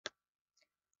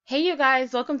Hey you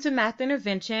guys, welcome to Math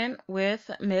Intervention with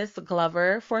Miss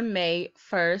Glover for May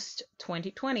 1st,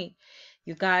 2020.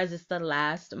 You guys, it's the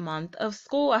last month of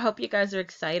school. I hope you guys are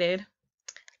excited.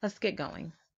 Let's get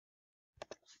going.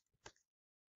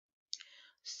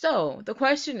 So, the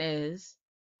question is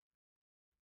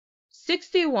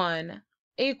 61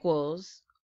 equals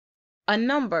a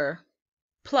number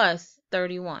plus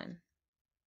 31.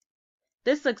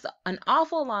 This looks an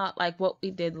awful lot like what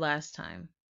we did last time.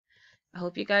 I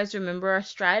hope you guys remember our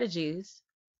strategies.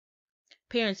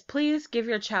 Parents, please give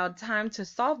your child time to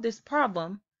solve this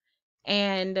problem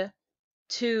and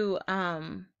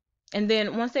then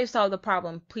once they've solved the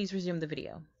problem, please resume the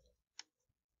video.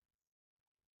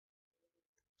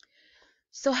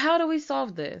 So how do we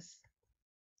solve this?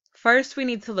 First, we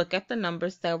need to look at the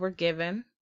numbers that were given,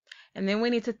 and then we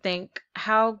need to think,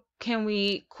 how can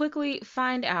we quickly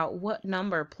find out what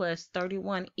number plus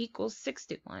 31 equals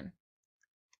 61?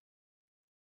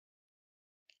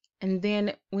 And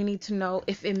then we need to know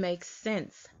if it makes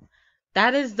sense.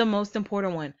 That is the most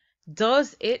important one.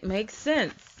 Does it make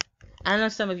sense? I know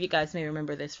some of you guys may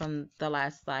remember this from the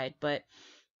last slide, but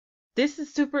this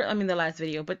is the last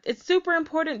video, but it's super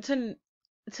important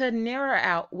to narrow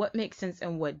out what makes sense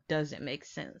and what doesn't make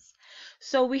sense.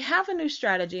 So we have a new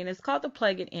strategy, and it's called the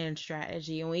plug it in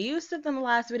strategy, and we used it in the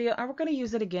last video, and we're going to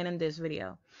use it again in this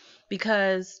video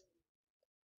because,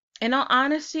 in all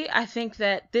honesty, I think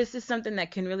that this is something that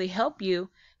can really help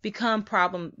you become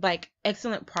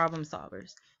excellent problem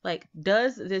solvers. Like,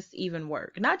 does this even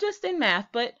work? Not just in math,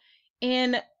 but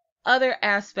in other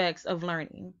aspects of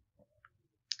learning.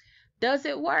 Does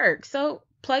it work? So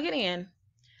plug it in.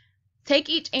 Take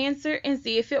each answer and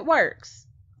see if it works,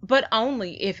 but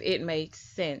only if it makes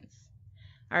sense.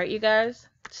 All right, you guys?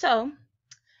 So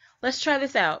let's try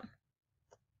this out.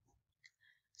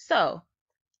 So,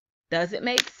 does it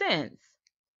make sense?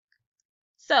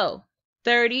 So,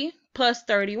 30 plus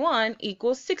 31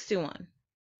 equals 61.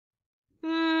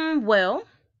 Well,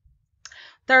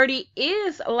 30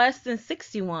 is less than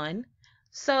 61,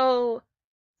 so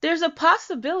there's a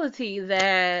possibility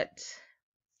that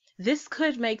this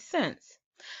could make sense.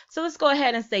 So let's go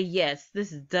ahead and say, yes,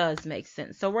 this does make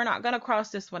sense. So we're not going to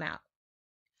cross this one out.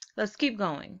 Let's keep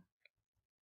going.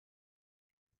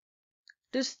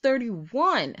 Does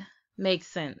 31 make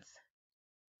sense?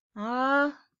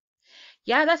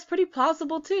 Yeah, that's pretty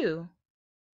plausible too.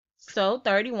 So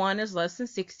 31 is less than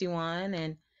 61,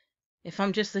 and if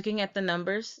I'm just looking at the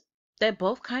numbers, that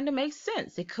both kind of makes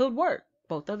sense. It could work.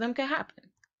 Both of them could happen.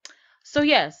 So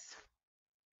yes.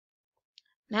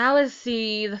 Now let's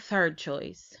see the third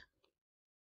choice.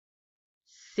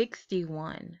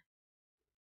 61.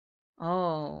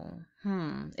 Oh,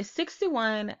 is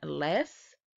 61 less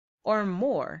or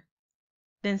more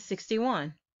than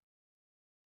 61?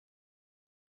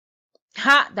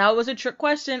 Ha, that was a trick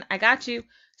question. I got you.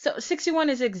 So 61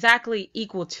 is exactly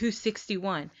equal to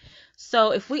 61.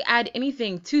 So if we add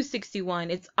anything to 61,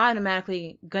 it's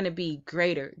automatically going to be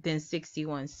greater than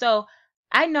 61. So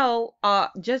I know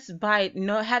just by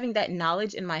having that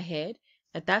knowledge in my head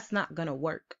that that's not going to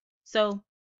work. So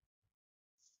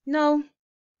no,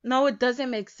 it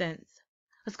doesn't make sense.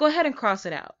 Let's go ahead and cross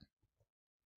it out.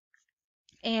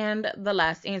 And the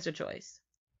last answer choice,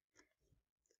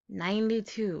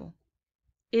 92.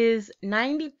 Is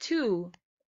 92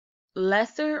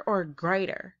 lesser or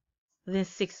greater than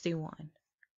 61?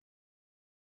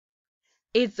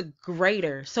 It's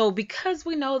greater. So because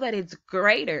we know that it's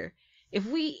greater, if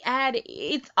we add,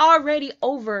 it's already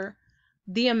over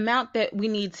the amount that we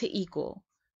need to equal.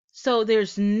 So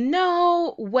there's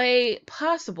no way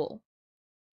possible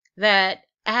that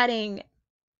adding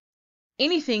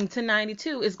anything to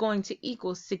 92 is going to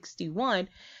equal 61,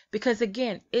 because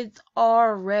again, it's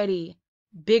already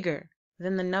bigger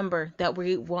than the number that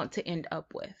we want to end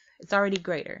up with. It's already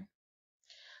greater.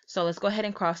 So let's go ahead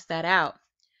and cross that out.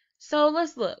 So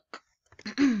let's look.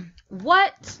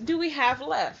 What do we have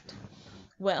left?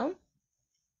 Well,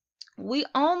 we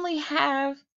only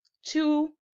have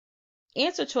two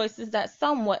answer choices that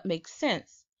somewhat make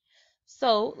sense.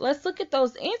 So let's look at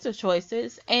those answer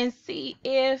choices and see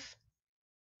if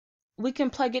we can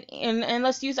plug it in, and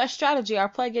let's use our strategy, our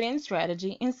plug it in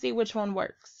strategy, and see which one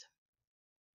works.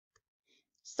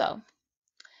 So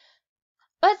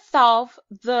let's solve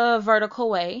the vertical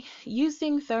way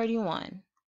using 31.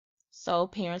 So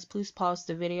parents, please pause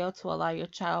the video to allow your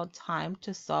child time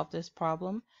to solve this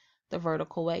problem the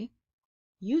vertical way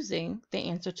using the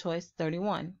answer choice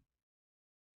 31.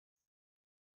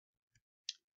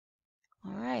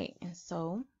 All right, and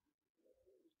so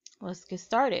let's get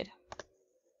started.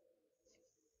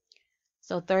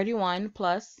 So 31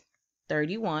 plus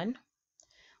 31,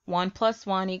 1 plus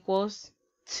 1 equals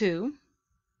 2.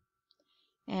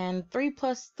 And 3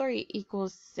 plus 3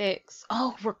 equals 6.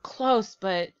 Oh, we're close,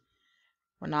 but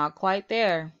we're not quite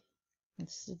there.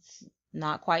 It's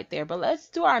not quite there. But let's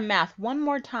do our math one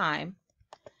more time.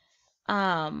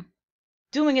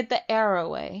 Doing it the arrow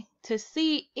way to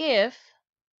see if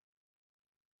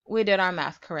we did our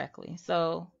math correctly.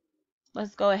 So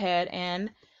let's go ahead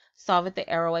and solve it the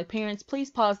arrow way. Parents,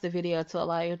 please pause the video to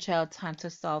allow your child time to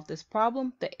solve this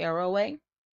problem the arrow way.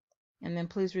 And then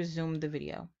please resume the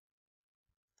video.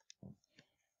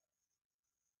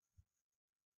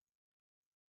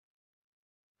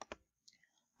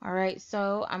 All right,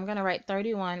 so I'm going to write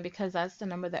 31 because that's the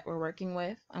number that we're working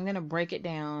with. I'm going to break it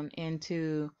down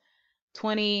into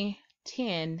 20,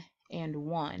 10, and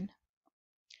 1.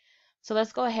 So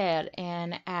let's go ahead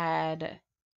and add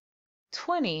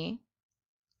 20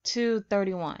 to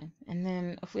 31. And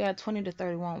then if we add 20 to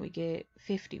 31, we get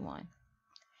 51.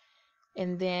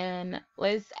 And then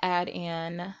let's add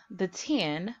in the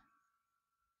 10.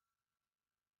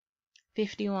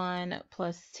 51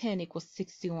 plus 10 equals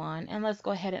 61. And let's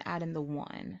go ahead and add in the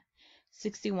 1.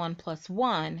 61 plus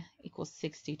 1 equals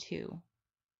 62.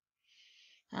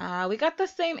 We got the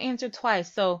same answer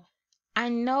twice. So I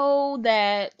know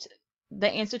that the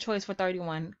answer choice for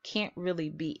 31 can't really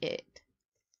be it.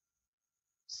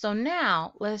 So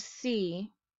now let's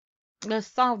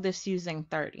solve this using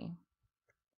 30.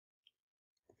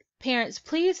 Parents,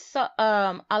 please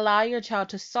allow your child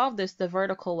to solve this the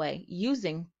vertical way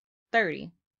using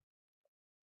 30.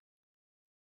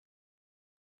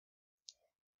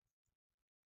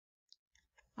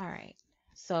 All right,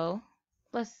 so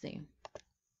let's see.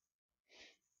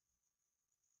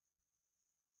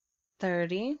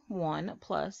 31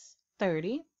 plus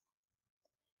 30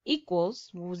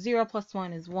 equals 0 plus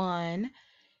 1 is 1,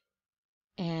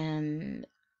 and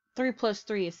 3 plus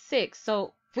 3 is 6.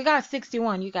 So we got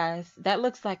 61, you guys. That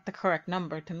looks like the correct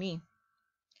number to me.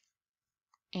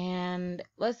 And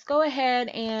let's go ahead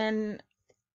and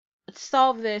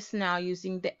solve this now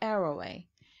using the arrow way.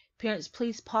 Parents,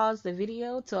 please pause the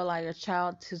video to allow your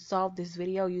child to solve this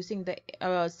video using the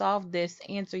solve this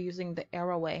answer using the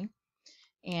arrow way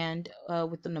and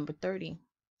with the number 30.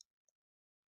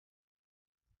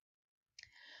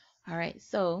 All right,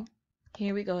 so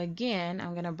here we go again.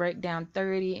 I'm going to break down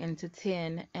 30 into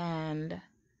 10 and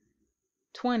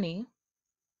 20.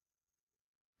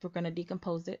 We're going to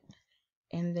decompose it.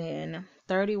 And then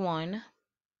 31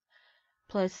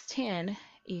 plus 10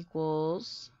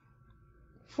 equals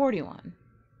 41.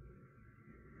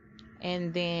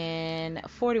 And then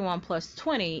 41 plus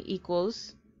 20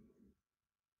 equals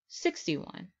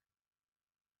 61.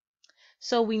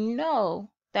 So we know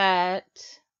that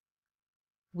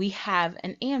we have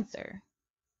an answer.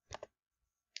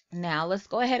 Now let's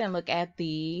go ahead and look at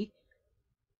the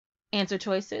answer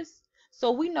choices.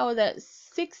 So we know that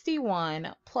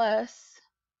 61 plus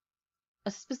a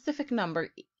specific number,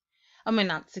 I mean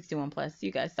not 61 plus,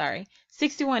 you guys, sorry.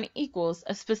 61 equals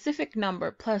a specific number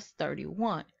plus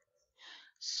 31.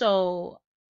 So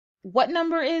what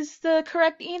number is the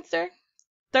correct answer?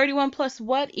 31 plus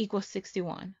what equals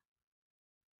 61?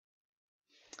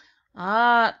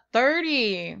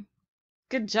 30.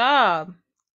 Good job.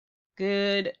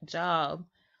 Good job.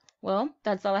 Well,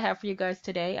 that's all I have for you guys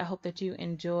today. I hope that you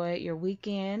enjoy your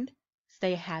weekend.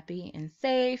 Stay happy and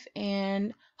safe,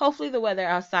 and hopefully the weather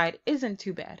outside isn't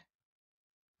too bad.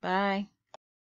 Bye.